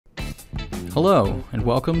Hello, and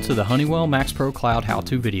welcome to the Honeywell MAXPRO Cloud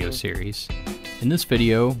How-To video series. In this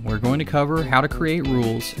video, we're going to cover how to create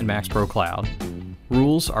rules in MAXPRO Cloud.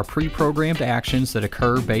 Rules are pre-programmed actions that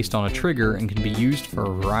occur based on a trigger and can be used for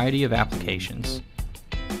a variety of applications.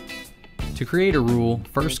 To create a rule,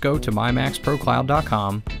 first go to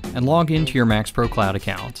mymaxprocloud.com and log into your MAXPRO Cloud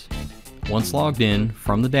account. Once logged in,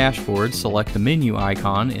 from the dashboard, select the menu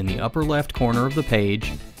icon in the upper left corner of the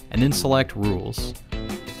page and then select Rules.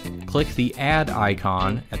 Click the Add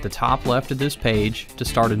icon at the top left of this page to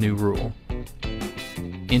start a new rule.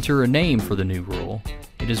 Enter a name for the new rule.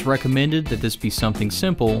 It is recommended that this be something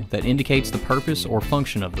simple that indicates the purpose or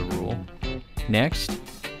function of the rule. Next,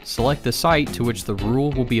 select the site to which the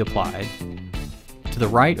rule will be applied. To the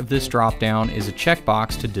right of this drop-down is a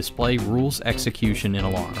checkbox to display rules execution in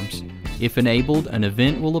alarms. If enabled, an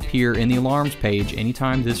event will appear in the alarms page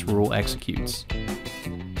anytime this rule executes.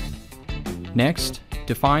 Next,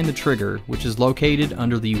 define the trigger, which is located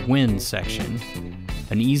under the When section.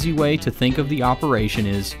 An easy way to think of the operation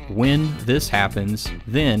is, when this happens,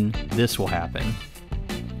 then this will happen.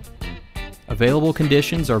 Available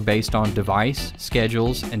conditions are based on device,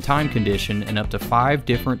 schedules, and time condition, and up to 5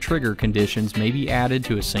 different trigger conditions may be added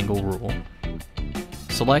to a single rule.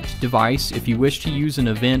 Select Device if you wish to use an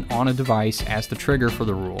event on a device as the trigger for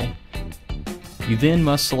the rule. You then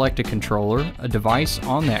must select a controller, a device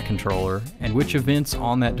on that controller, and which events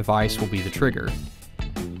on that device will be the trigger.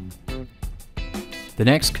 The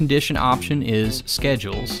next condition option is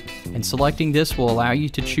Schedules, and selecting this will allow you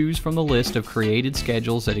to choose from the list of created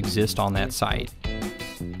schedules that exist on that site.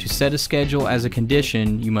 To set a schedule as a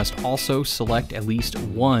condition, you must also select at least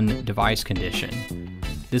one device condition.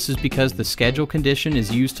 This is because the schedule condition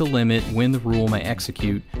is used to limit when the rule may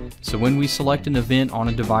execute, so when we select an event on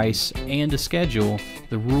a device and a schedule,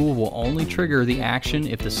 the rule will only trigger the action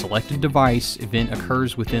if the selected device event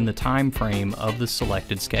occurs within the time frame of the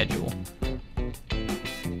selected schedule.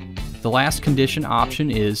 The last condition option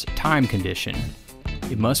is Time Condition.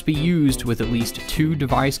 It must be used with at least 2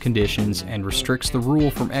 device conditions and restricts the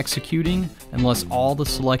rule from executing unless all the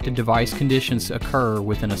selected device conditions occur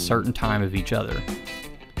within a certain time of each other.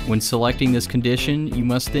 When selecting this condition, you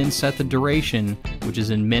must then set the duration, which is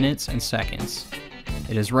in minutes and seconds.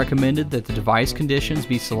 It is recommended that the device conditions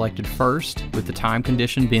be selected first, with the time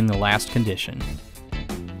condition being the last condition.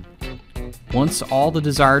 Once all the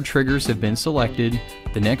desired triggers have been selected,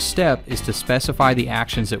 the next step is to specify the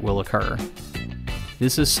actions that will occur.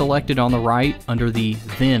 This is selected on the right under the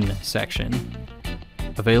Then section.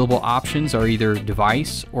 Available options are either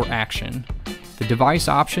Device or Action. The Device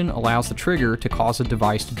option allows the trigger to cause a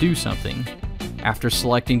device to do something. After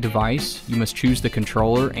selecting Device, you must choose the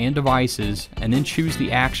controller and devices, and then choose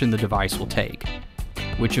the action the device will take.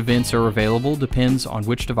 Which events are available depends on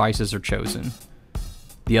which devices are chosen.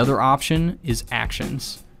 The other option is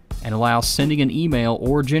Actions, and allows sending an email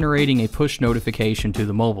or generating a push notification to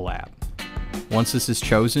the mobile app. Once this is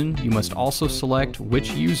chosen, you must also select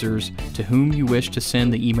which users to whom you wish to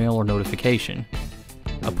send the email or notification.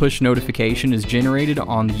 A push notification is generated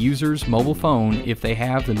on the user's mobile phone if they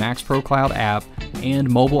have the MAXPRO Cloud app and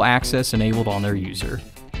mobile access enabled on their user.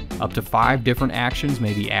 Up to 5 different actions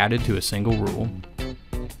may be added to a single rule.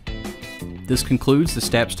 This concludes the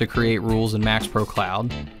steps to create rules in MAXPRO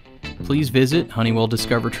Cloud. Please visit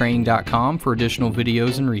HoneywellDiscoverTraining.com for additional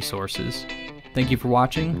videos and resources. Thank you for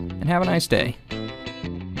watching, and have a nice day.